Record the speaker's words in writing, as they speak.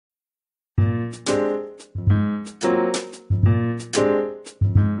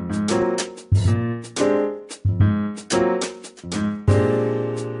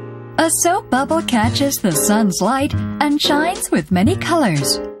soap bubble catches the sun's light and shines with many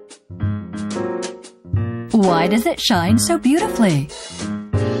colors. Why does it shine so beautifully?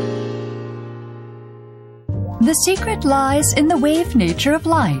 The secret lies in the wave nature of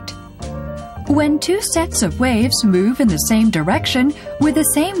light. When two sets of waves move in the same direction with the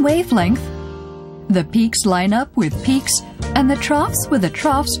same wavelength, the peaks line up with peaks and the troughs with the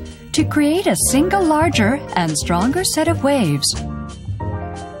troughs to create a single larger and stronger set of waves.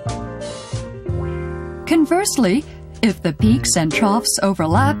 Conversely, if the peaks and troughs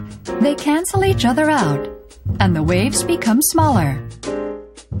overlap, they cancel each other out, and the waves become smaller.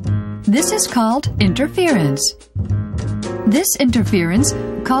 This is called interference. This interference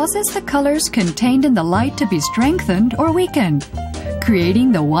causes the colors contained in the light to be strengthened or weakened,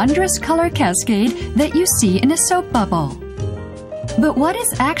 creating the wondrous color cascade that you see in a soap bubble. But what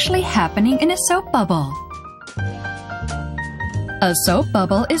is actually happening in a soap bubble? A soap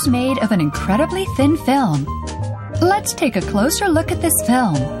bubble is made of an incredibly thin film. Let's take a closer look at this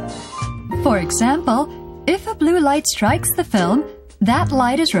film. For example, if a blue light strikes the film, that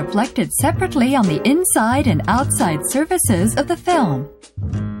light is reflected separately on the inside and outside surfaces of the film.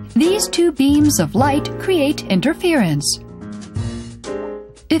 These two beams of light create interference.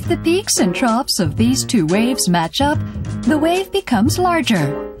 If the peaks and troughs of these two waves match up, the wave becomes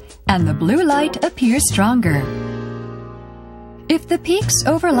larger, and the blue light appears stronger. If the peaks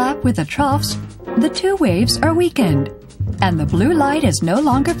overlap with the troughs, the two waves are weakened, and the blue light is no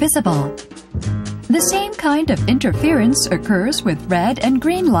longer visible. The same kind of interference occurs with red and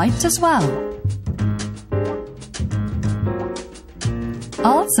green lights as well.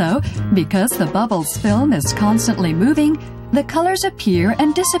 Also, because the bubble's film is constantly moving, the colors appear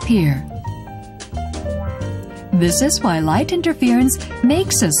and disappear. This is why light interference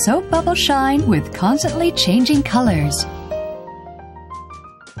makes a soap bubble shine with constantly changing colors.